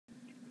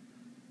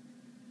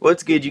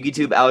What's good,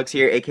 YouTube? Alex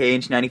here, aka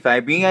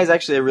Inch95, bringing you guys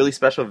actually a really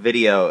special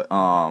video.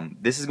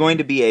 This is going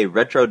to be a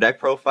retro deck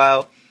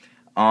profile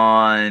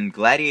on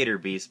Gladiator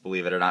Beast,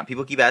 believe it or not.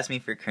 People keep asking me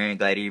for current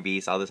Gladiator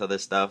Beast, all this other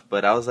stuff,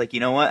 but I was like,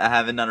 you know what? I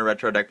haven't done a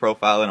retro deck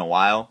profile in a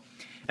while,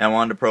 and I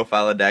wanted to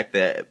profile a deck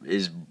that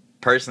is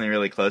personally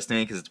really close to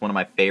me because it's one of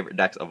my favorite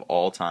decks of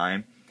all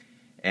time,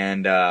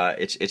 and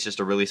it's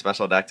just a really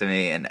special deck to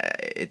me, and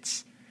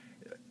it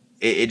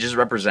just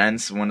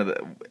represents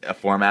a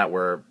format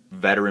where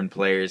veteran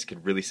players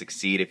could really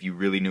succeed. If you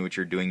really knew what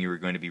you're doing, you were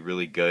going to be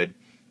really good.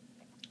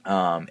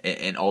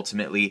 And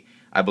ultimately,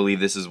 I believe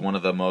this is one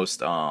of the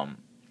most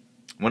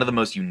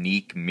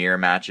unique mirror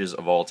matches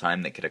of all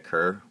time that could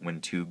occur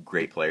when two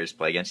great players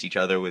play against each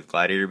other with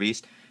Gladiator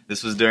Beast.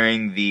 This was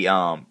during the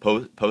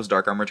post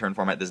Dark Arm Return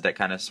format. This deck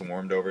kind of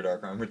swarmed over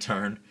Dark Arm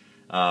Return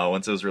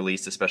once it was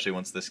released, especially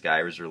once this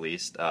guy was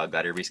released,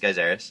 Gladiator Beast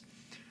Geyseris,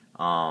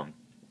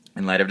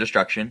 in Light of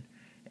Destruction.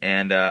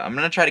 And I'm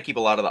going to try to keep a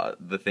lot of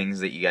the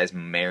things that you guys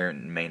may or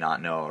may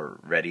not know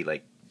already,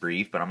 like,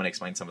 brief, but I'm going to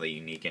explain some of the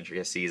unique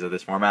intricacies of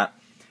this format,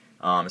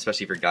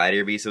 especially for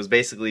Gladiator Beast. It was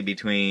basically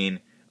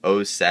between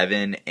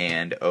 07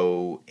 and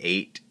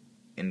 08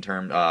 in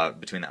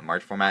between that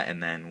March format,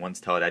 and then once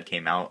Teledad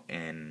came out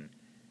and,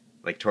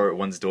 like,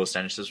 once Dual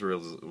Stenches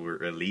were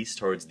released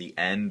towards the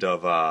end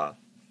of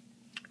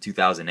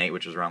 2008,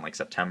 which was around, like,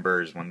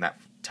 September is when that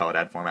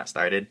Teledad format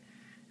started.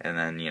 And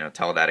then,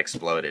 Teledad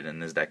exploded,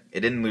 and this deck,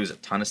 it didn't lose a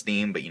ton of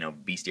steam, but,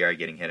 bestiary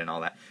getting hit and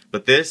all that.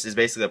 But this is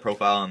basically a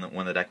profile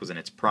when the deck was in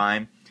its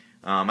prime.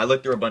 I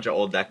looked through a bunch of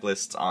old deck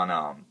lists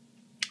on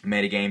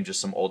Metagame, just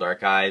some old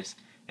archives,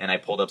 and I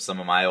pulled up some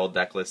of my old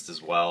deck lists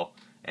as well.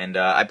 And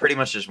I pretty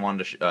much just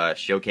wanted to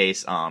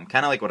showcase kind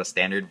of like what a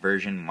standard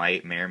version may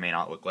or may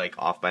not look like,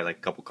 off by like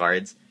a couple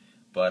cards.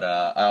 But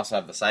I also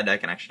have the side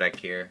deck and extra deck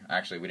here.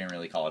 Actually, we didn't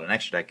really call it an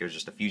extra deck, it was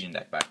just a fusion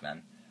deck back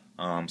then.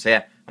 So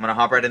yeah, I'm going to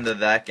hop right into the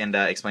deck and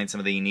explain some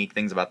of the unique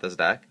things about this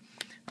deck.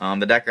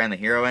 The deck ran the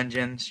Hero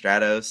Engine,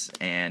 Stratos,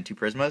 and 2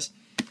 Prismas.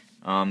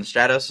 The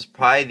Stratos was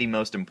probably the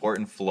most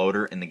important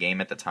floater in the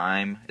game at the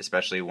time,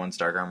 especially once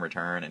Dark Arm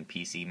Return and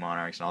PC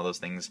Monarchs and all those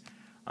things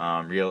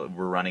were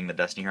running the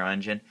Destiny Hero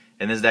Engine.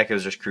 In this deck, it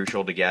was just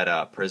crucial to get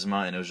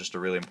Prisma, and it was just a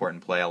really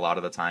important play. A lot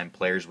of the time,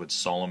 players would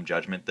Solemn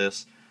Judgment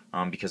this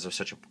because it was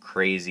such a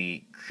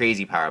crazy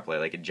power play.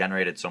 Like, it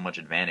generated so much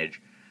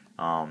advantage.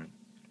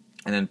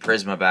 And then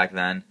Prisma back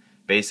then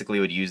basically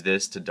would use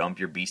this to dump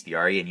your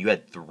Bestiary, and you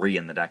had 3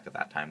 in the deck at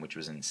that time, which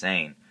was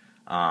insane.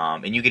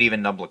 And you could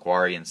even dump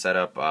Laquari and set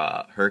up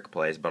Herc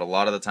plays, but a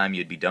lot of the time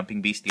you'd be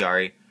dumping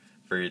Bestiary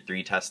for your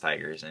 3 Test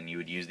Tigers, and you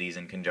would use these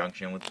in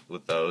conjunction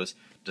with those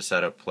to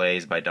set up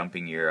plays by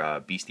dumping your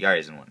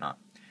Bestiaries and whatnot.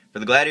 For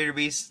the Gladiator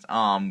Beast,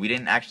 we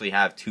didn't actually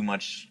have too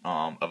much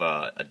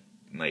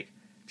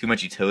too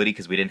much utility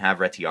because we didn't have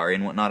Retiari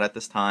and whatnot at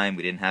this time.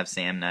 We didn't have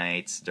Sam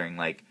Knights during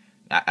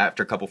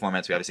after a couple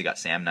formats. We obviously got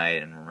Sam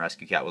Knight, and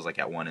Rescue Cat was like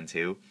at 1 and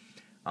 2.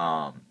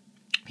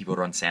 People would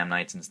run Sam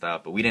Knights and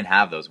stuff, but we didn't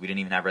have those. We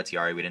didn't even have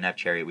Retiari, we didn't have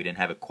Chariot, we didn't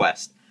have a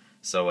Quest.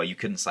 So you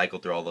couldn't cycle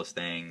through all those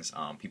things.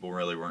 People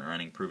really weren't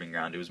running Proving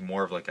Ground. It was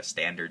more of like a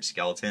standard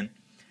skeleton.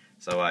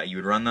 So you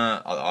would run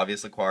the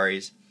obvious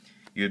Laquaris.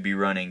 You would be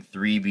running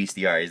 3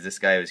 Bestiaries. This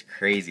guy was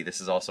crazy. This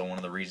is also one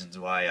of the reasons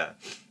why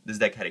this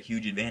deck had a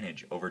huge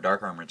advantage over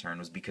Dark Arm Return,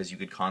 was because you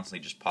could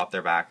constantly just pop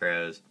their back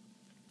rows.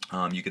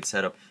 You could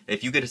set up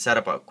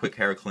a quick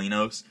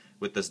Heraclinos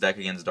with this deck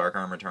against Dark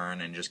Arm Return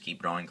and just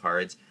keep drawing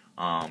cards,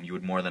 you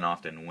would more than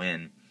often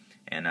win.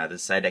 And the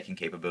side decking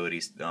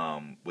capabilities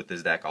with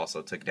this deck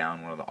also took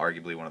down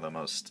arguably one of the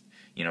most,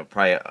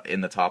 probably in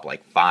the top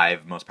like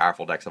 5 most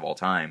powerful decks of all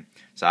time.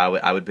 So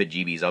I would put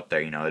GBs up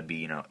there. It'd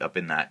be up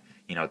in that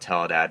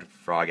Teledad,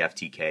 Frog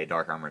FTK,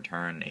 Dark Arm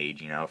Return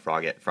age.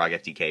 Frog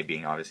FTK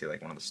being obviously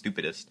like one of the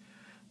stupidest,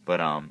 but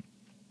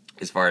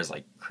as far as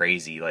like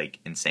crazy, like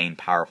insane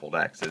powerful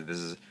decks,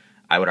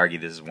 I would argue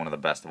this is one of the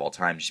best of all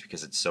time just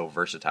because it's so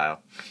versatile.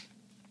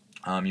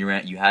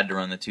 You had to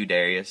run the 2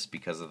 Darius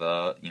because of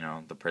the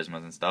the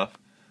Prismas and stuff.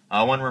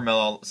 1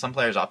 Ramillo. Some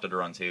players opted to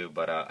run 2,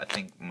 but I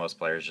think most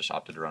players just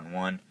opted to run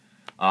 1.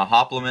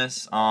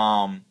 Hoplimus.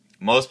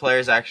 Most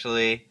players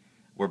actually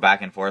were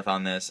back and forth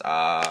on this.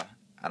 I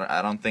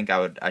don't think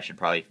I should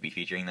probably be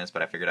featuring this,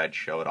 but I figured I'd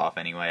show it off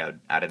anyway. I would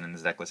add it in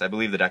this deck list. I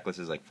believe the deck list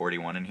is like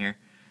 41 in here.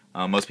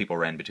 Most people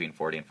ran between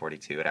 40 and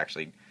 42. It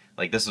actually,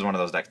 this is one of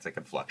those decks that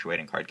could fluctuate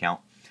in card count.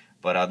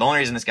 But the only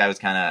reason this guy was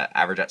kind of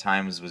average at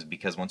times was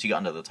because once you got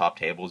into the top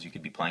tables, you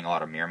could be playing a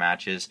lot of mirror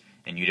matches,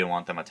 and you didn't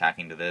want them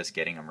attacking to this,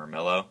 getting a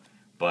Murmillo.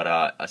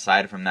 But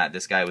aside from that,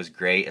 this guy was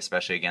great,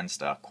 especially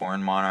against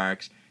Corn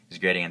Monarchs. He was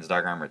great against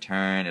Dark Arm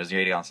Return. It was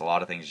great against a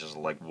lot of things, just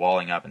like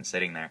walling up and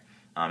sitting there,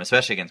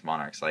 especially against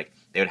Monarchs. Like,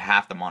 they would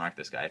have to Monarch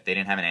this guy. If they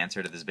didn't have an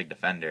answer to this big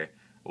defender,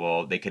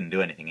 well, they couldn't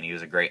do anything, and he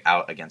was a great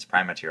out against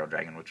Prime Material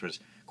Dragon, which was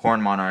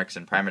Corn Monarchs,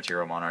 and Prime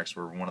Material Monarchs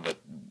were one of the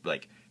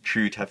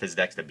true toughest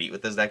decks to beat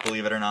with this deck,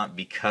 believe it or not,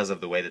 because of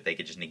the way that they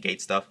could just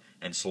negate stuff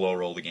and slow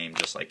roll the game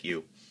just like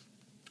you.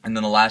 And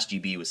then the last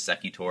GB was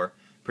Secutor.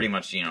 Pretty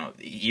much,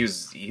 he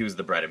was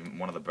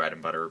one of the bread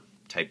and butter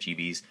type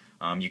GBs.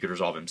 You could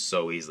resolve him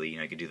so easily.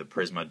 You could do the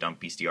Prisma, dump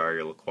Bestiary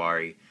or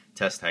Laquari,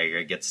 Test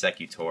Tiger, get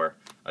Secutor,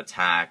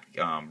 attack,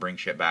 bring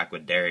shit back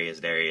with Darius,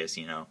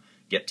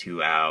 get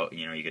 2 out.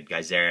 You could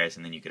Gyzerus,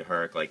 and then you could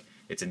Herc. Like,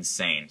 it's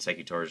insane.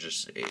 Secutor is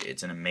just,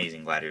 it's an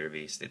amazing Gladiator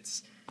Beast.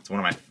 It's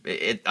one of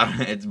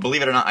my,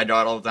 believe it or not, I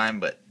draw it all the time,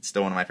 but it's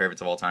still one of my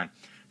favorites of all time.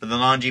 For the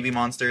non-GB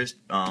monsters,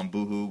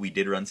 Boohoo, we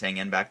did run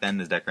Sangen back then.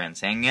 This deck ran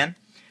Sangen.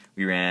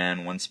 We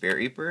ran 1 Spirit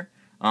Reaper.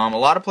 A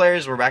lot of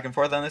players were back and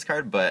forth on this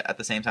card, but at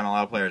the same time, a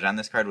lot of players on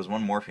this card was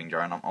 1 Morphing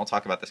Jar, and I'll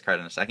talk about this card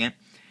in a second.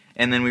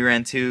 And then we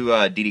ran 2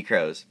 DD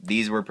Crows.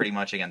 These were pretty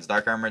much against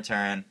Dark Arm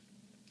Return,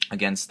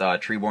 against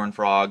Treeborn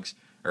Frogs,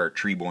 or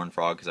Treeborn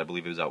Frog, because I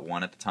believe it was at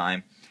 1 at the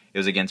time. It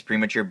was against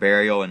Premature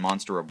Burial and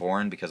Monster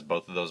Reborn, because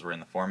both of those were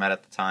in the format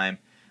at the time.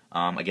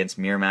 Against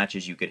mirror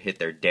matches, you could hit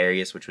their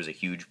Darius, which was a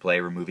huge play,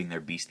 removing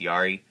their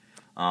Bestiary.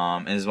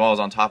 And as well as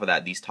on top of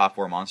that, these top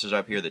 4 monsters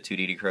up here, the 2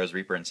 DD Crows,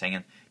 Reaper, and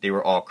Sangen, they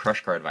were all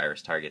Crush Card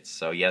Virus targets.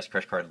 So yes,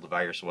 Crush Card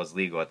Virus was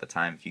legal at the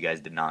time, if you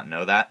guys did not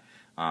know that.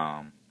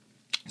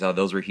 So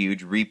those were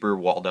huge. Reaper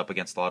walled up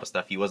against a lot of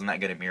stuff. He wasn't that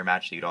good at mirror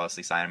match, so you'd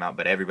obviously sign him out,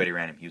 but everybody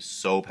ran him. He was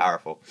so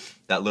powerful.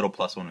 That little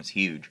 +1 was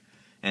huge.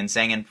 And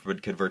Sangen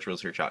could virtual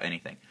search out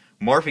anything.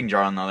 Morphing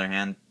Jar, on the other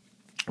hand,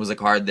 was a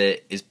card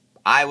that is,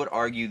 I would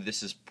argue,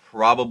 this is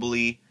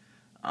probably,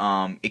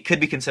 it could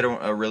be considered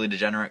a really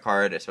degenerate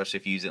card, especially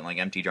if you use it in like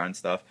empty jar and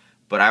stuff,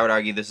 but I would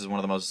argue this is one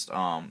of the most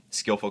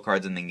skillful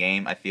cards in the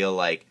game. I feel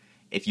like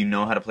if you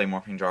know how to play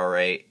Morphing Jar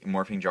right,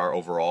 Morphing Jar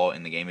overall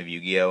in the game of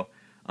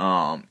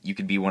Yu-Gi-Oh, you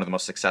could be one of the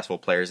most successful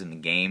players in the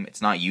game.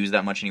 It's not used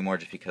that much anymore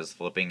just because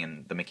flipping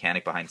and the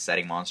mechanic behind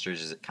setting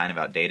monsters is kind of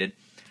outdated,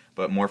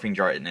 but Morphing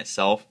Jar in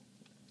itself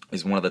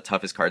is one of the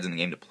toughest cards in the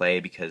game to play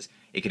because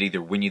it could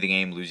either win you the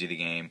game, lose you the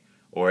game,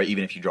 or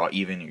even if you draw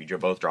even or you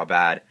both draw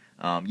bad,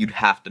 you'd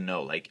have to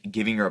know, like,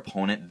 giving your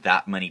opponent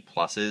that many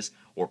pluses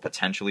or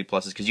potentially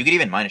pluses, because you could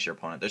even minus your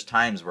opponent. There's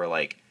times where,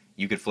 like,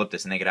 you could flip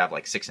this and they could have,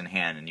 like, 6 in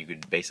hand, and you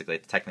could basically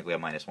technically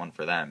have -1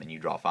 for them, and you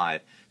draw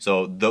 5.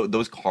 So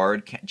those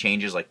card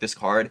changes, like this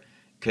card,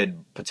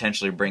 could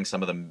potentially bring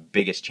some of the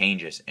biggest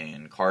changes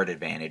in card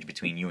advantage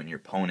between you and your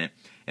opponent,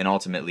 and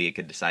ultimately it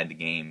could decide the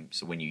game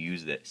so when you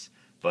use this.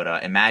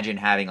 But imagine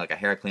having like a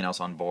Heracleanos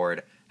on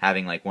board,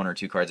 having like 1 or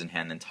 2 cards in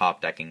hand, then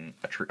top decking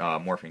a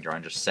Morphing Jar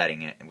and just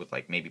setting it with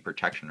like maybe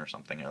protection or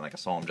something, or like a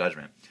Solemn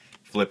Judgment,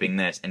 flipping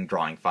this and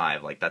drawing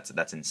 5. Like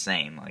that's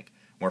insane. Like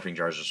Morphing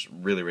Jar is just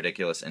really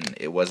ridiculous, and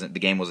the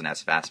game wasn't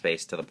as fast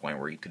paced to the point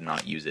where you could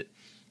not use it.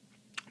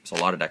 So a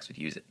lot of decks would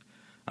use it,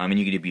 and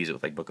you could abuse it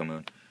with like Book of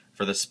Moon.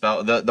 For the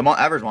spell, the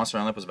average monster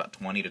lineup was about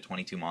 20 to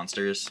 22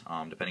 monsters,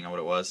 depending on what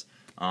it was.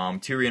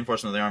 2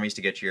 Reinforcement of the Armies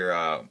to get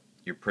your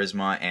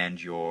Prisma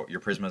and your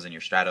Prismas and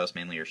your Stratos,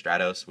 mainly your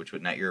Stratos, which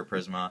would net your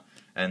Prisma,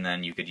 and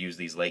then you could use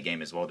these late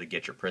game as well to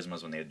get your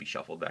Prismas when they would be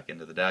shuffled back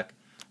into the deck.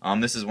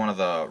 This is one of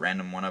the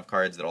random 1-of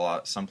cards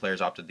that some players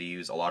opted to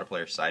use. A lot of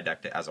players side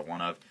decked it as a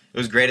 1-of. It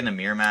was great in the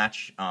mirror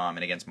match and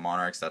against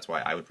Monarchs. That's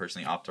why I would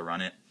personally opt to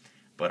run it.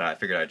 But I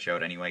figured I'd show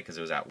it anyway because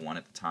it was at 1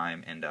 at the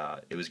time, and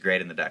it was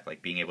great in the deck.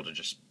 Like being able to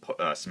just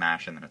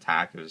smash and then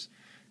attack, it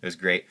was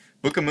great.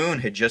 Book of Moon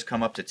had just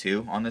come up to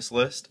 2 on this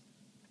list.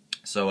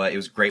 So it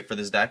was great for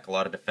this deck, a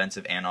lot of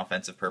defensive and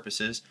offensive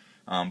purposes.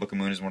 Book of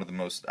Moon is one of the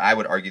most, I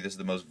would argue this is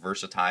the most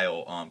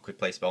versatile quick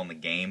play spell in the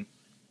game.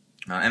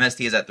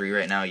 MST is at 3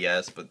 right now,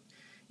 yes, but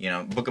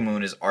Book of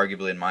Moon is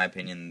arguably, in my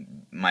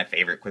opinion, my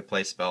favorite quick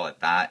play spell at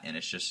that, and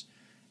it's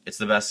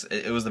the best.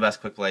 It was the best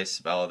quick play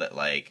spell that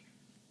like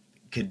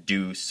could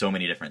do so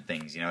many different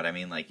things. You know what I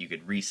mean? Like you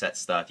could reset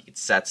stuff, you could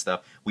set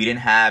stuff. We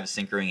didn't have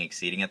Syncering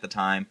Exceeding at the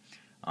time,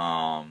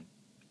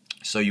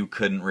 so you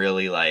couldn't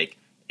really like.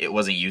 It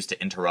wasn't used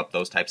to interrupt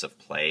those types of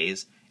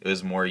plays. It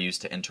was more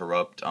used to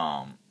interrupt,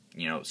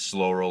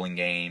 slow rolling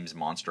games,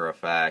 monster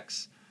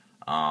effects.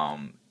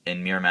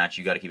 In mirror match,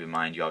 you got to keep in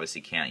mind you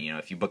obviously can't.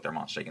 If you book their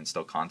monster, you can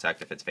still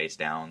contact if it's face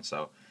down.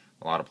 So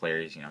a lot of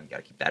players, you got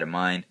to keep that in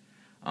mind.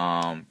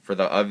 For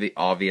the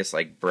obvious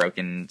like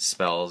broken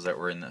spells that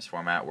were in this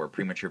format were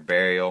Premature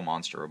Burial,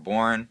 Monster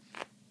Reborn.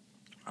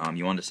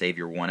 You wanted to save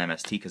your 1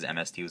 MST because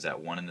MST was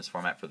at 1 in this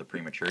format for the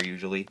premature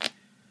usually.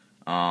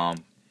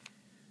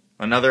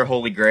 Another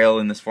holy grail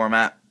in this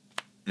format,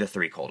 the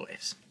 3 Cold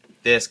Waves.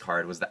 This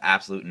card was the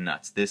absolute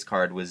nuts. This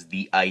card was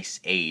the Ice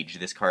Age.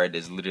 This card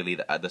is literally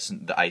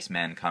the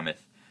Iceman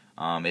Cometh.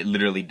 It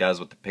literally does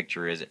what the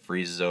picture is. It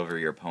freezes over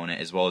your opponent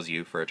as well as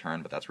you for a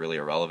turn, but that's really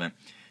irrelevant.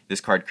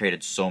 This card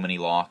created so many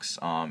locks,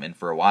 and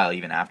for a while,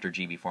 even after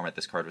GB format,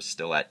 this card was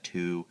still at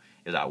 2.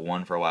 It was at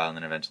 1 for a while, and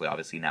then eventually,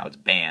 obviously, now it's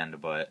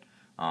banned, but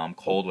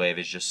Cold Wave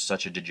is just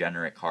such a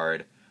degenerate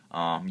card.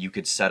 You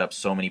could set up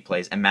so many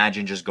plays.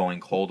 Imagine just going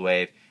Cold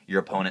Wave, your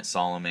opponent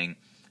Solemning,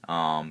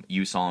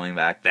 you Solemning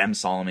back, them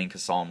Solemning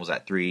because Solemn was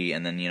at 3,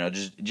 and then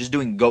just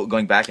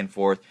going back and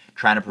forth,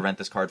 trying to prevent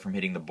this card from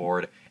hitting the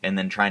board, and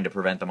then trying to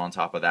prevent them on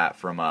top of that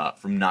from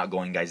not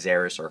going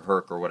Gyzerus or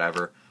Herc or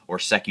whatever, or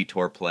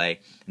Secutor play,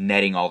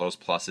 netting all those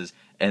pluses,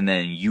 and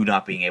then you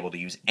not being able to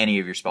use any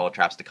of your spell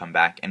traps to come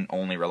back, and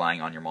only relying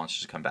on your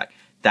monsters to come back.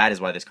 That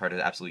is why this card is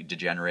absolutely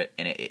degenerate,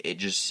 and it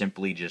just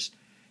simply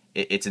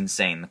it's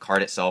insane. The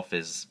card itself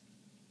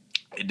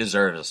it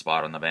deserves a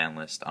spot on the ban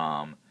list.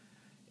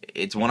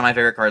 It's one of my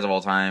favorite cards of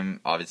all time,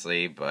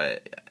 obviously,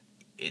 but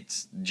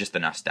it's just the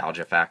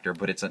nostalgia factor.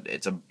 But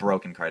it's a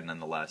broken card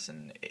nonetheless,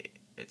 and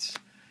it's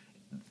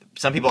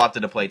some people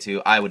opted to play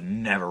 2. I would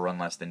never run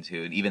less than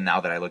 2. Even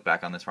now that I look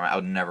back on this format, I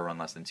would never run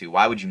less than 2.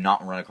 Why would you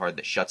not run a card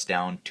that shuts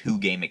down 2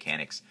 game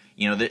mechanics?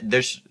 You know,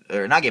 there's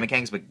or not game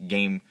mechanics, but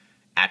game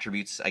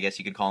attributes, I guess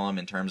you could call them,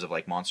 in terms of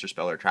like monster,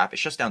 spell, or trap. It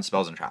shuts down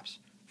spells and traps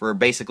for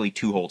basically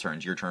 2 whole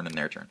turns, your turn and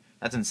their turn.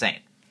 That's insane.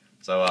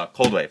 So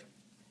Cold Wave.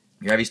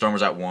 Your Heavy Storm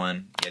was at 1.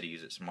 You had to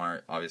use it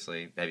smart,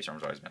 obviously. Heavy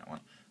Storm's always been at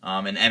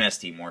 1. And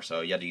MST more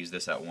so. You had to use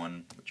this at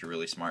 1, which you're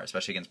really smart,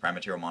 especially against Prime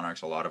Material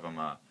Monarchs. A lot of them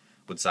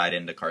would side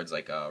into cards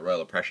like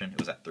Royal Oppression. It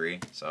was at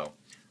 3, so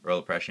Royal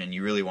Oppression.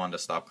 You really wanted to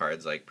stop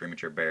cards like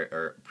Premature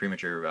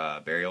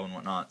Burial and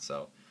whatnot.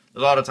 So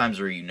there's a lot of times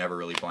where you never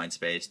really blind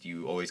spaced.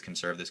 You always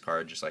conserve this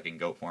card, just like in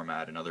GOAT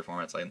format and other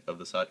formats of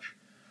the such.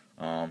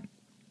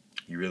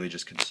 You really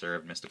just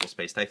conserved Mystical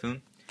Space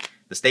Typhoon.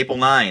 The Staple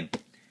 9.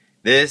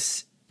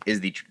 This is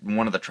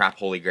one of the trap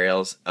holy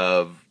grails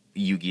of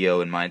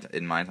Yu-Gi-Oh! in my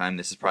time.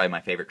 This is probably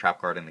my favorite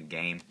trap card in the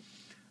game,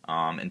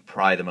 and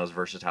probably the most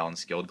versatile and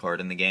skilled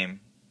card in the game.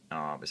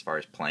 As far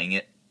as playing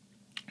it,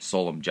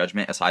 Solemn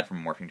Judgment, aside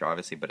from Morphing Draw,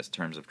 obviously, but in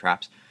terms of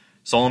traps,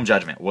 Solemn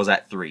Judgment was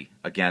at 3.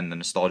 Again, the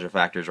nostalgia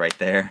factor is right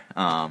there.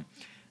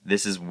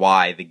 This is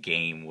why the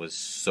game was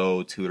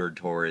so tutored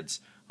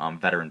towards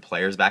veteran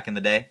players back in the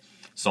day.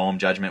 Solemn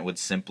Judgment would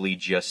simply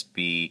just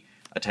be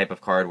a type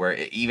of card where,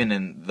 even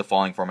in the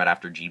falling format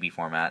after GB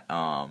format,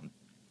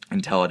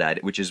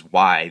 Teledad, which is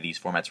why these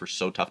formats were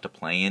so tough to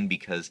play in,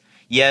 because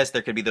yes,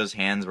 there could be those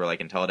hands where,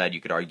 like in Teledad,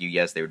 you could argue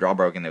yes, they would draw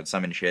broken, they would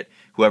summon shit.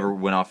 Whoever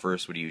went off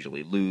first would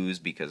usually lose,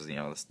 because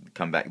the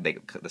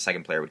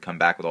second player would come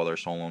back with all their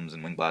Solemns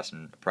and Wind Blast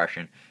and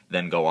Oppression,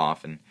 then go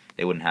off, and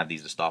they wouldn't have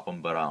these to stop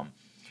them. But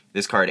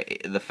this card,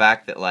 the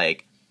fact that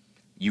like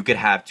you could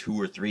have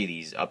 2 or 3 of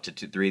these, up to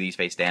 3 of these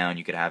face down.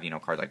 You could have,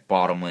 cards like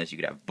Bottomless. You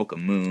could have Book of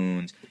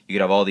Moons. You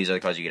could have all these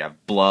other cards. You could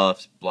have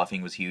Bluffs.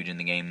 Bluffing was huge in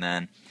the game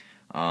then.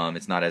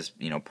 It's not as,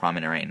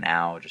 prominent right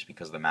now just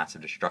because of the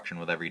massive destruction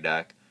with every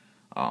deck.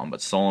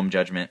 But Solemn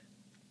Judgment,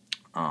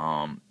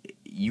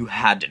 you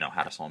had to know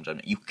how to Solemn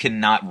Judgment. You could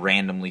not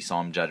randomly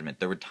Solemn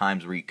Judgment. There were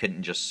times where you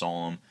couldn't just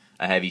Solemn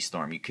a Heavy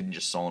Storm. You couldn't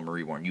just Solemn a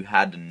Reborn. You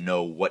had to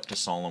know what to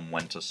Solemn,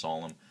 when to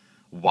Solemn,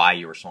 why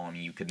you were Solemn.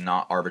 You could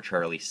not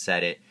arbitrarily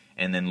set it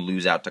and then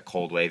lose out to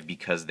Cold Wave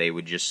because they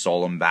would just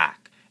Solemn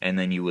back. And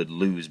then you would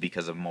lose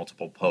because of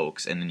multiple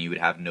pokes. And then you would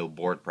have no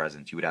board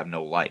presence. You would have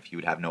no life. You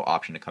would have no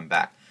option to come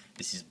back.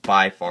 This is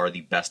by far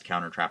the best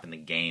counter trap in the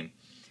game.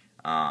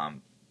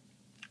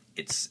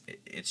 It's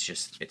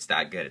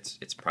that good.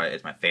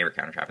 It's my favorite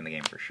counter trap in the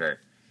game for sure.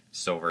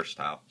 So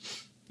versatile.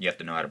 You have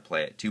to know how to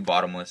play it. 2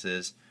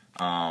 Bottomlesses,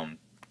 1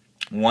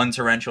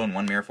 Torrential and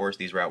 1 Mirror Force.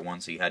 These were at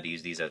 1, so you had to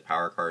use these as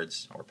power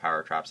cards or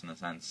power traps in a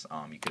sense.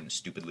 You couldn't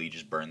stupidly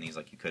just burn these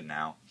like you could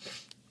now.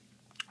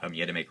 You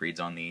had to make reads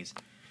on these.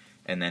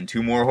 And then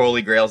 2 more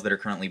Holy Grails that are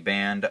currently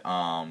banned.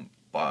 I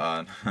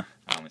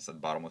almost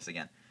said Bottomless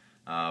again.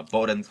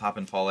 Boden's Hop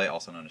and Folly,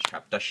 also known as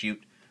Trap Dust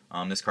Shoot.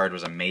 This card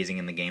was amazing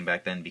in the game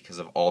back then because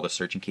of all the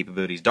searching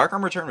capabilities. Dark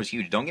Arm Return was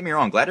huge. Don't get me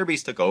wrong. Gladiator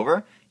Beast took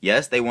over.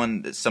 Yes, they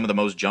won some of the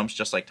most jumps,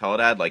 just like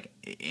Teledad. Like,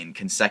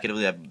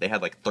 consecutively, they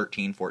had like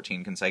 13,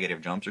 14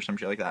 consecutive jumps or some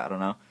shit like that. I don't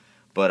know.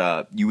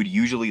 But you would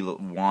usually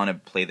want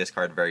to play this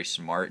card very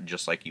smart,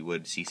 just like you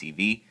would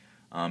CCV.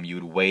 You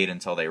would wait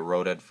until they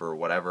rotated for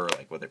whatever,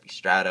 like whether it be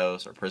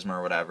Stratos or Prisma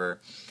or whatever,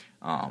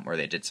 or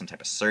they did some type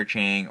of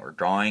searching or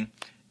drawing.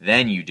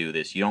 Then you do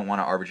this. You don't want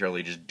to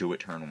arbitrarily just do it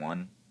turn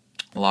 1.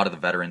 A lot of the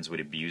veterans would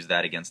abuse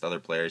that against other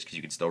players because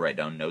you could still write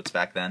down notes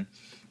back then.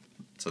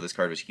 So this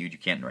card was huge. You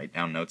can't write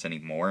down notes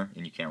anymore,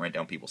 and you can't write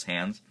down people's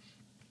hands.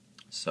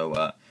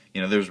 So,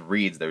 there's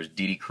reads. There's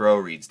DD Crow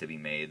reads to be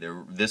made.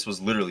 This was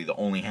literally the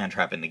only hand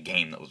trap in the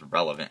game that was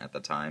relevant at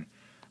the time.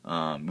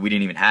 We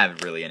didn't even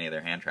have really any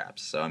other hand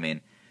traps. So, I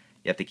mean,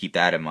 you have to keep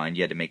that in mind.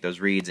 You had to make those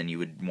reads, and you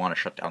would want to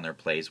shut down their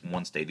plays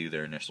once they do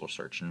their initial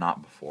search,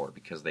 not before,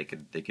 because they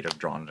could have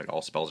drawn like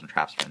all spells and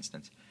traps, for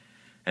instance.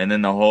 And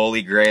then the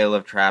holy grail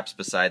of traps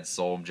besides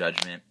Solemn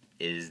Judgment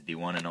is the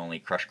one and only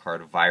Crush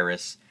Card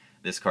Virus.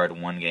 This card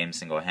won game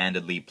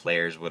single-handedly.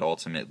 Players would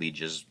ultimately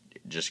just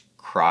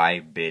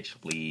cry, bitch,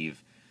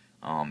 leave,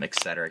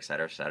 etc.,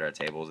 etc., etc.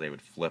 Tables they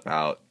would flip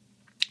out.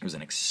 It was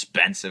an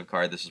expensive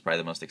card. This was probably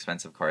the most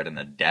expensive card in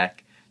the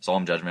deck.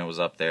 Solemn Judgment was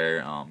up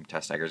there.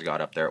 Test Tigers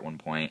got up there at one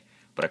point.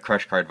 But a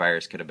Crush Card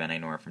Virus could have been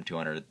anywhere from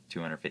 $200 to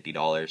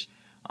 $250.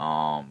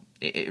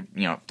 It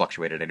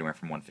fluctuated anywhere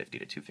from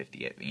 $150 to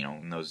 $250,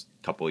 in those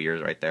couple of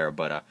years right there.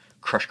 But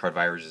Crush Card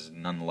Virus is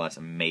nonetheless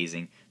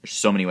amazing. There's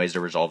so many ways to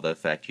resolve the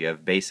effect. You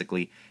have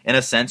basically, in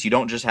a sense, you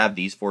don't just have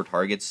these 4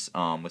 targets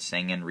with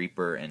Sangan,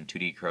 Reaper, and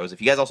 2D Crows.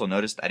 If you guys also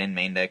noticed, I didn't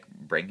main deck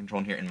Brain Control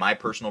in here. In my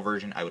personal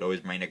version, I would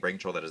always main deck Brain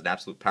Control. That is an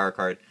absolute power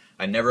card.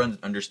 I never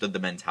understood the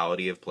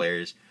mentality of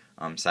players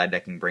side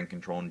decking Brain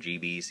Control and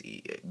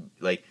GBs.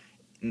 Like,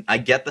 I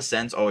get the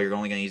sense, you're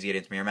only going to use it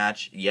against Mirror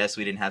Match. Yes,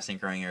 we didn't have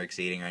Synchroing or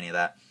Exceeding or any of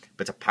that.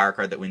 but it's a power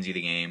card that wins you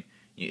the game.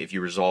 If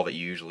you resolve it,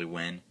 you usually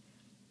win.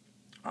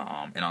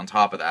 And on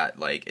top of that,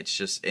 like, it's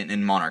just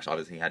in Monarchs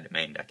obviously you had to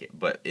main deck it,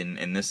 but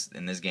in this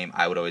game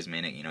I would always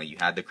main it. You know, you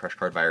had the Crush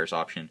Card Virus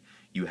option,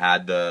 you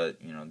had the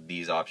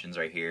these options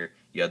right here,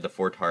 you had the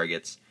 4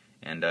 targets,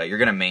 and you're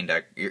gonna main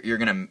deck. You're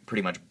gonna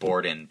pretty much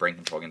board in brain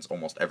control against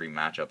almost every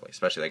matchup, like,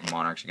 especially like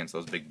Monarchs against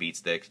those big beat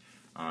sticks.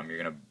 You're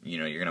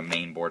gonna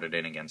main board it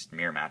in against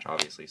mirror match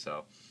obviously.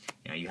 So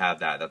you have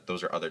that.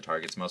 Those are other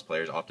targets. Most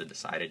players opted to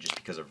side it just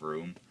because of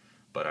room.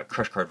 But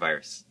Crush Card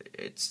Virus,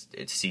 it's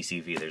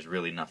CCV. There's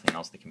really nothing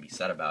else that can be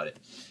said about it.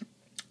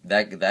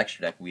 The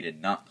extra deck we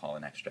did not call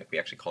an extra deck. We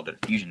actually called it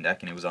a fusion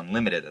deck, and it was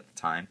unlimited at the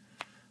time.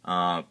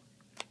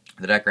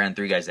 The deck ran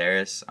 3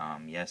 Gyzarus.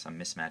 Yes, I'm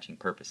mismatching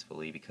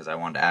purposefully because I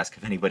wanted to ask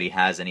if anybody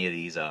has any of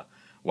these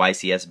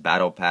YCS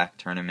Battle Pack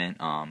Tournament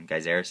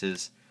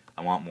Gyzaruses.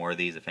 I want more of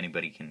these. If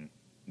anybody can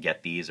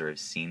get these or has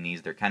seen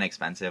these, they're kind of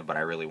expensive, but I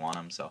really want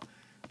them, so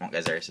I want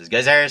Gyzaruses.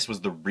 Gyzarus was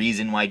the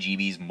reason why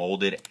GBs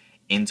molded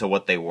into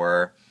what they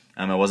were.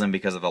 It wasn't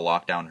because of the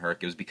lockdown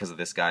Herc, it was because of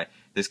this guy.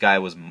 This guy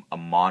was a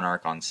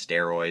Monarch on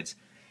steroids.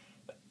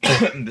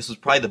 This was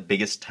probably the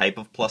biggest type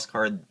of plus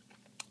card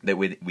that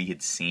we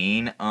had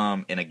seen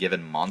in a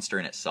given monster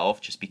in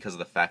itself, just because of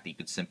the fact that you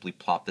could simply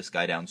plop this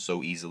guy down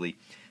so easily,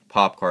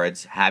 pop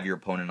cards, have your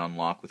opponent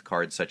unlock with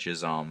cards such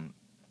as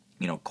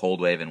Cold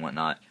Wave and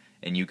whatnot,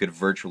 and you could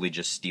virtually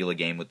just steal a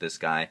game with this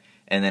guy.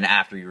 And then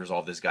after you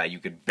resolve this guy, you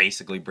could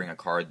basically bring a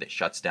card that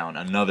shuts down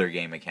another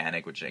game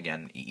mechanic, which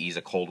again, he's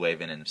a Cold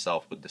Wave in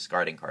himself with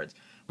discarding cards,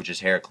 which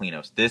is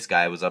Heraclinos. This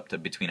guy was up to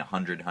between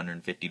 $100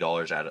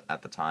 $150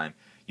 at the time.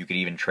 You could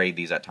even trade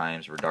these at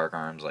times for Dark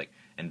Arms,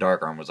 and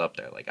Dark Arm was up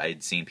there. Like, I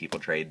had seen people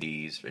trade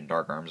these and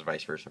Dark Arms,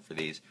 vice versa for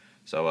these.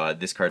 So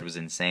this card was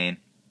insane.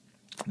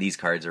 These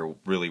cards are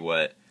really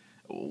what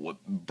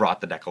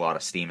brought the deck a lot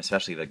of steam,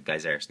 especially the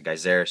Gyzarus. The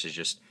Gyzarus is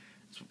just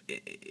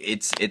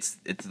it's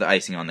the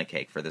icing on the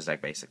cake for this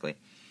deck, basically.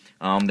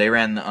 They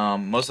ran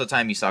most of the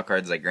time you saw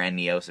cards like Grand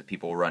Neos, if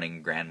people were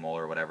running Grand Mole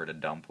or whatever to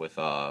dump with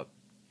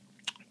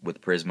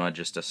Prisma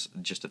just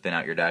to thin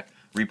out your deck.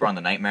 Reaper on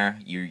the Nightmare,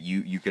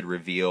 you could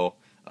reveal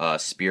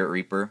Spirit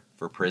Reaper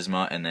for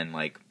Prisma and then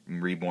like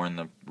reborn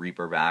the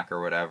Reaper back or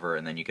whatever,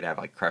 and then you could have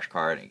like Crush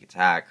Card and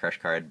attack,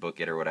 Crush Card, book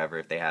it or whatever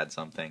if they had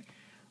something.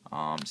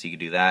 So you could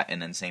do that, and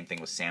then same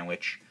thing with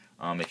Sandwich.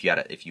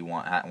 If you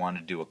wanted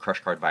to do a Crush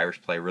Card Virus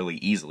play really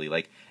easily,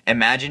 like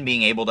imagine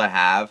being able to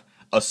have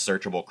a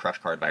searchable Crush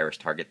Card Virus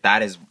target.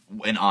 That is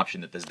an option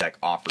that this deck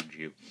offered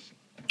you.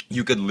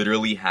 You could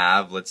literally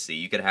have, let's see,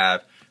 you could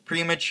have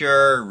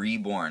Premature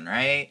Reborn,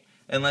 right?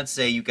 And let's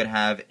say you could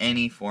have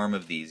any form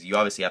of these. You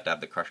obviously have to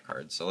have the Crush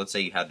Card. So let's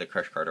say you had the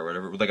Crush Card or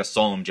whatever, with like a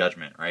Solemn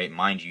Judgment, right?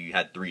 Mind you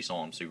had 3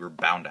 Solemns, so you were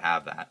bound to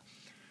have that.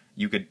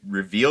 You could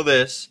reveal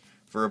this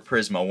for a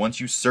Prisma once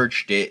you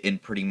searched it in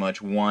pretty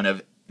much one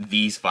of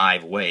these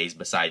 5 ways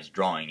besides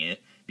drawing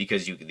it,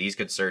 because these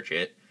could search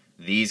it,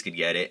 these could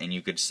get it, and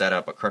you could set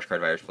up a Crush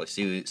Card Virus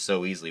play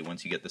so easily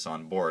once you get this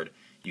on board.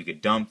 You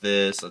could dump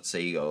this, let's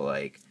say you go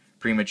like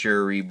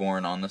Premature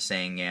Reborn on the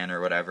Sangan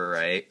or whatever,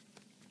 right?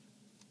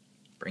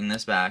 Bring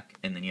this back,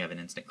 and then you have an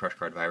instant Crush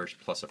Card Virus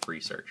plus a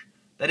free search.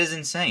 That is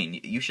insane.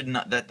 You should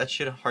not, that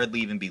should hardly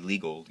even be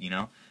legal, you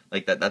know?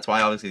 Like that's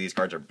why obviously these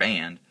cards are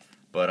banned,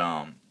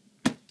 but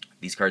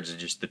these cards are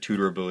just, the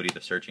tutor ability, the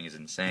searching is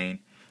insane.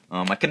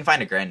 I couldn't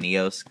find a Grand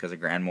Neos because of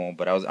Grand Mole,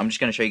 but I'm just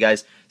going to show you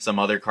guys some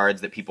other cards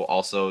that people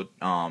also,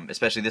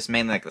 especially this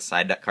mainly like the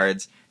side deck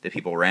cards that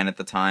people ran at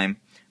the time.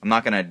 I'm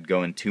not going to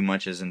go in too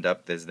much as in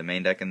depth as the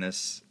main deck in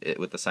this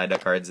with the side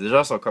deck cards. There's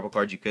also a couple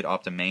cards you could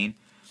opt to main,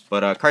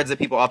 but cards that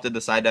people opted the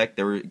side deck,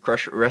 there were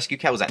Rescue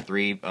Cat was at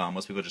 3.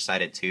 Most people just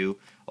sided 2,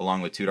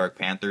 along with 2 Dark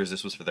Panthers.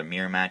 This was for the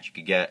mirror match. You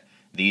could get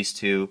these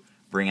 2,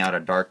 bring out a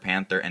Dark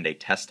Panther and a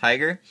Test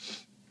Tiger.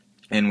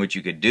 And what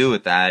you could do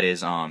with that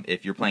is,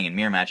 if you're playing in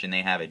mirror match and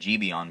they have a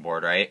GB on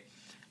board, right?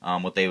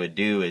 What they would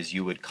do is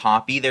you would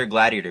copy their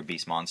Gladiator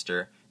Beast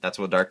monster. That's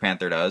what Dark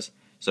Panther does.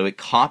 So it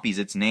copies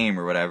its name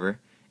or whatever,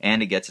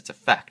 and it gets its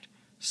effect.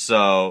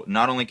 So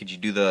not only could you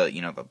do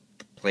the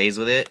plays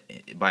with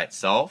it by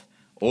itself,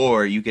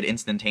 or you could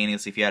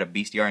instantaneously, if you had a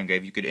Bestiary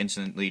engraved, you could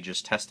instantly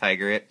just Test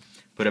Tiger it,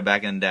 put it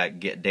back in the deck,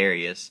 get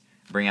Darius,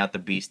 bring out the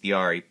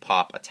Bestiary,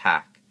 pop,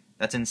 attack.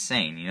 That's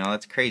insane,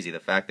 that's crazy.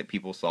 The fact that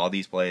people saw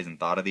these plays and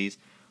thought of these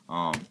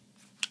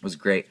was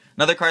great.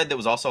 Another card that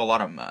was also a lot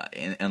of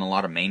in a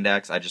lot of main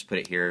decks, I just put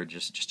it here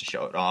just to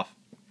show it off.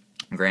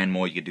 Grand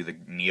Mole, you could do the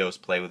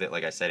Neos play with it,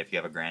 like I said, if you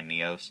have a Grand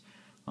Neos.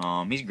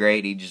 He's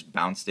great, he just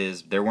bounced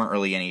his, there weren't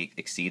really any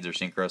Exceeds or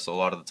Synchros, so a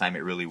lot of the time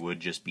it really would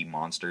just be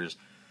monsters.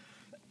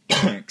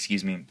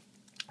 Excuse me.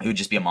 It would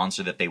just be a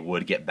monster that they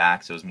would get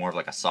back, so it was more of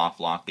like a soft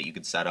lock that you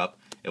could set up.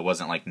 It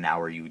wasn't like now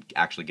where you would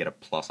actually get a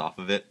plus off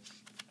of it.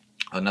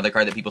 Another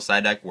card that people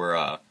side deck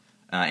were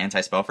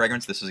Anti-Spell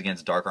Fragrance. This was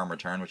against Dark Arm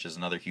Return, which is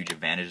another huge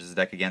advantage of this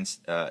deck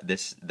against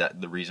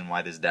the reason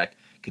why this deck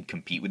could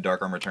compete with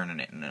Dark Arm Return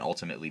and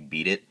ultimately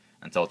beat it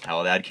until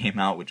Teledad came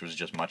out, which was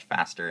just much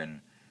faster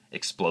and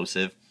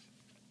explosive.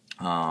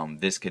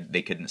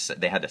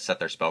 They had to set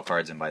their spell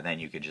cards, and by then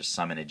you could just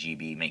summon a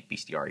GB, make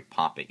Bestiari,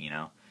 pop it, you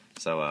know.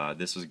 So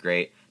this was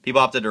great.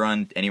 People opted to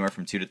run anywhere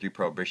from 2 to 3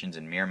 prohibitions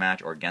in mirror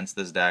match or against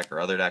this deck or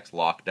other decks,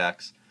 lock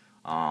decks.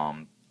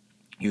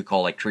 You could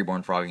call like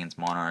Treeborn Frog against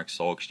Monarchs,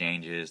 Soul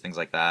Exchanges, things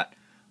like that.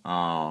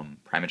 Prime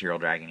Material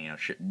Dragon, you know,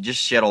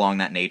 just shit along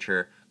that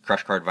nature.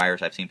 Crush Card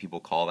Virus, I've seen people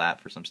call that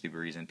for some stupid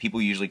reason.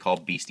 People usually call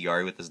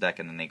Bestiari with this deck,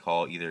 and then they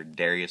call either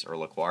Darius or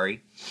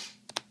Laquari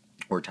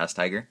or Test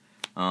Tiger.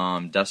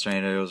 Dust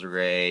Tornadoes were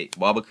great.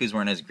 Wabakus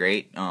weren't as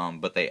great,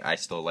 but I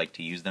still like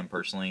to use them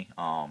personally,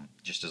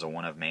 just as a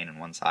one of main and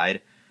one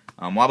side.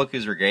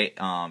 Wabakus were great,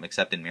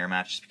 except in mirror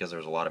matches because there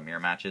was a lot of mirror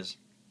matches.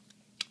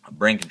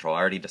 Brain Control, I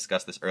already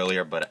discussed this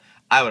earlier, but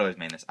I would always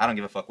main this. I don't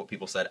give a fuck what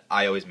people said.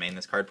 I always main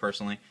this card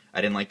personally. I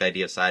didn't like the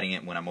idea of siding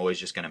it when I'm always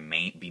just going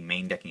to be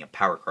main decking a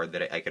power card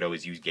that I could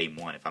always use game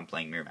 1 if I'm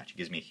playing mirror match. It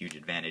gives me a huge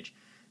advantage.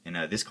 And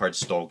this card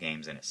stole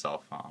games in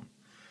itself.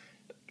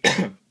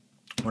 One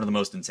of the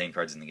most insane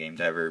cards in the game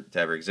to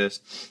ever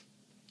exist.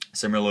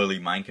 Similarly,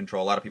 Mind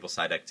Control. A lot of people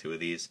side deck 2 of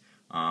these.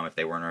 If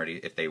they weren't already,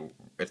 if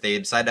they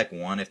had side deck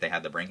 1, if they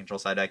had the Brain Control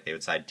side deck, they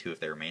would side 2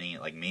 if they were maining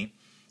it like me.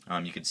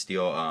 You could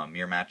steal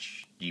mirror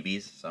match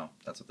GBs, so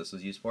that's what this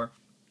was used for.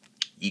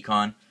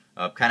 Econ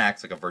kind of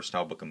acts like a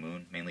versatile Book of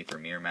Moon, mainly for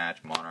mirror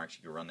match. Monarchs,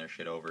 you could run their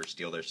shit over,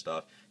 steal their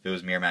stuff. If it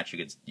was mirror match,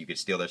 you could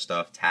steal their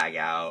stuff, tag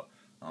out.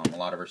 A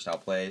lot of versatile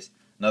plays.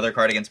 Another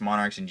card against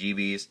Monarchs and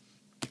GBs.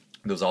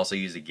 It was also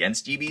used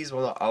against GBs.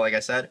 Well, like I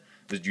said,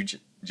 it was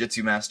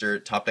Jitsu Master.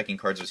 Top decking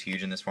cards was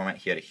huge in this format.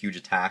 He had a huge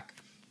attack.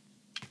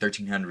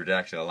 1300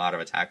 actually a lot of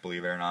attack,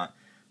 believe it or not.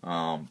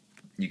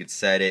 You could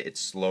set it. It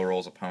slow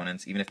rolls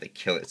opponents. Even if they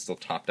kill it, it still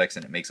top decks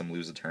and it makes them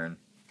lose a turn.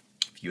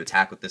 If you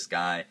attack with this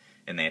guy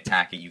and they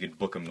attack it, you could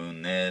Book of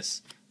Moon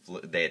this.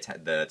 The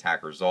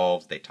attack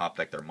resolves. They top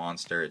deck their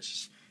monster.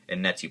 It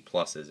nets you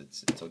pluses.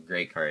 It's a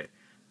great card.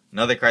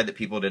 Another card that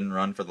people didn't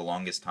run for the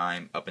longest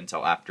time up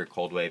until after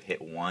Cold Wave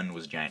hit 1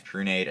 was Giant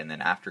Trunade, and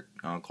then after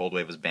Cold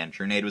Wave was banned,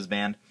 Trunade was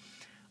banned.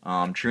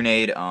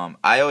 Trunade,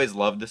 I always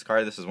loved this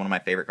card. This is one of my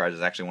favorite cards.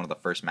 It's actually one of the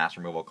first mass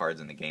removal cards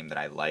in the game that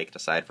I liked,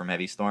 aside from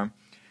Heavy Storm,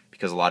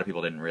 because a lot of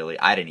people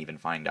I didn't even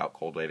find out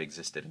Cold Wave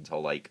existed until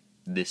like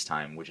this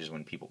time, which is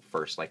when people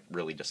first like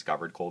really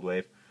discovered Cold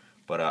Wave.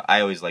 But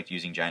I always liked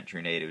using Giant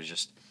Trunade. It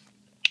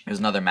was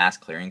another mass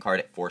clearing card.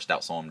 It forced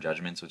out Solemn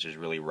Judgments, which is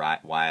really why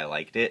I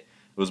liked it.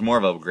 It was more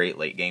of a great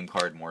late game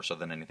card, more so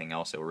than anything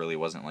else. It really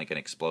wasn't like an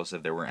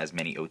explosive. There weren't as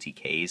many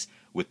OTKs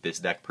with this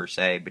deck per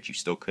se, but you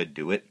still could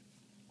do it.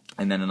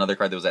 And then another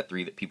card that was at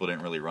 3 that people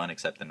didn't really run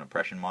except in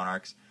Oppression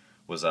Monarchs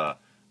was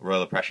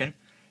Royal Oppression.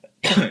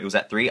 It was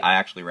at 3. I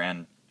actually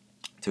ran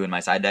 2 in my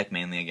side deck,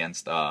 mainly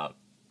against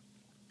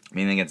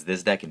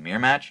this deck in Mirror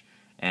Match.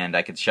 And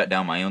I could shut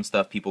down my own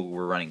stuff. People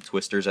were running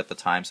Twisters at the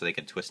time, so they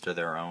could Twister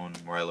their own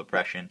Royal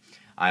Oppression.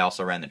 I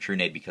also ran the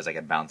Trunade because I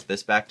could bounce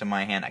this back to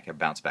my hand. I could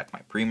bounce back my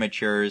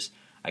Prematures.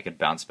 I could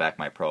bounce back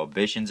my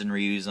Prohibitions and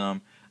reuse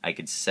them. I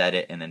could set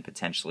it and then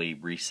potentially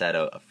reset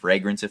a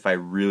Fragrance if I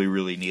really,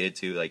 really needed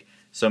to. Like,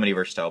 so many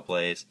versatile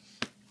plays.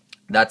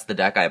 That's the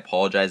deck. I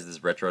apologize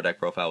this retro deck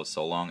profile was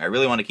so long. I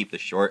really want to keep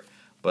this short,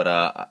 but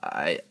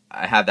I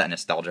have that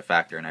nostalgia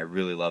factor, and I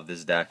really love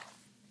this deck.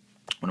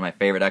 One of my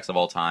favorite decks of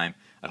all time.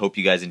 I hope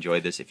you guys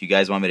enjoyed this. If you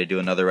guys want me to do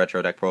another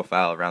retro deck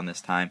profile around this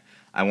time,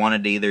 I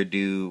wanted to either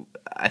do...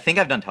 I think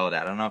I've done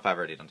Teledad. I don't know if I've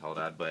already done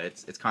Teledad, but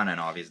it's kind of an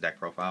obvious deck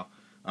profile.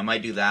 I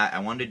might do that. I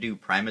wanted to do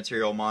Prime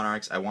Material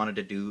Monarchs. I wanted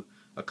to do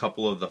a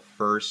couple of the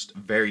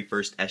very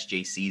first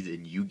SJCs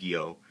in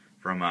Yu-Gi-Oh!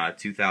 From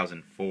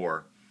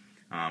 2004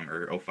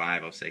 or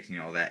 05, 06, you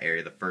know, that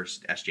area, the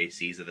first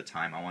SJCs of the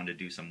time. I wanted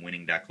to do some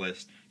winning deck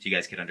list so you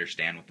guys could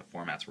understand what the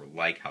formats were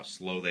like, how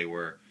slow they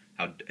were,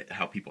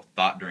 how people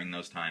thought during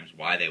those times,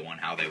 why they won,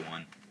 how they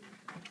won,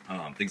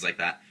 things like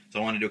that. So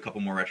I want to do a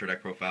couple more retro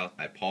deck profiles.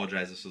 I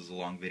apologize this was a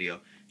long video.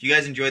 If you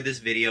guys enjoyed this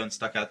video and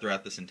stuck out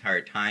throughout this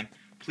entire time,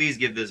 please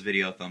give this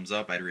video a thumbs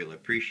up. I'd really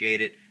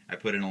appreciate it. I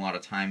put in a lot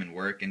of time and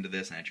work into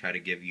this, and I try to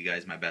give you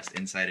guys my best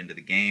insight into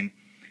the game.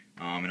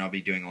 And I'll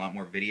be doing a lot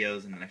more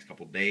videos in the next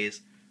couple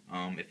days.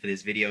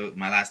 If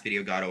my last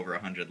video got over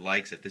 100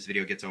 likes, if this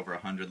video gets over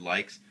 100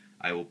 likes,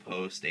 I will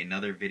post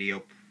another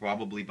video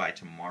probably by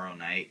tomorrow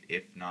night.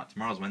 If not,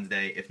 tomorrow's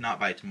Wednesday. If not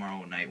by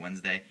tomorrow night,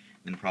 Wednesday,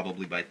 then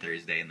probably by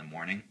Thursday in the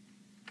morning.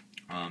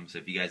 So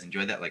if you guys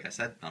enjoyed that, like I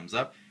said, thumbs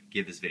up.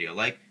 Give this video a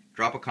like.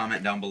 Drop a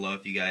comment down below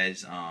if you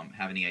guys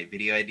have any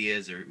video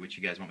ideas or what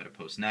you guys want me to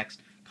post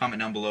next. Comment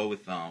down below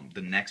with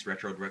the next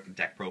retro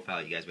deck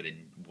profile you guys would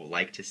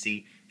like to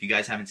see. If you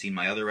guys haven't seen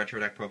my other retro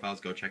deck profiles,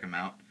 go check them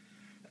out.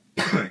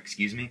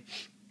 Excuse me.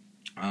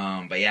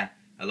 But yeah,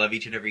 I love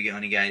each and every one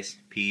of you guys.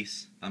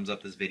 Peace. Thumbs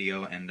up this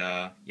video. And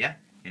yeah,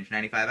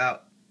 Ninja95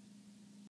 out.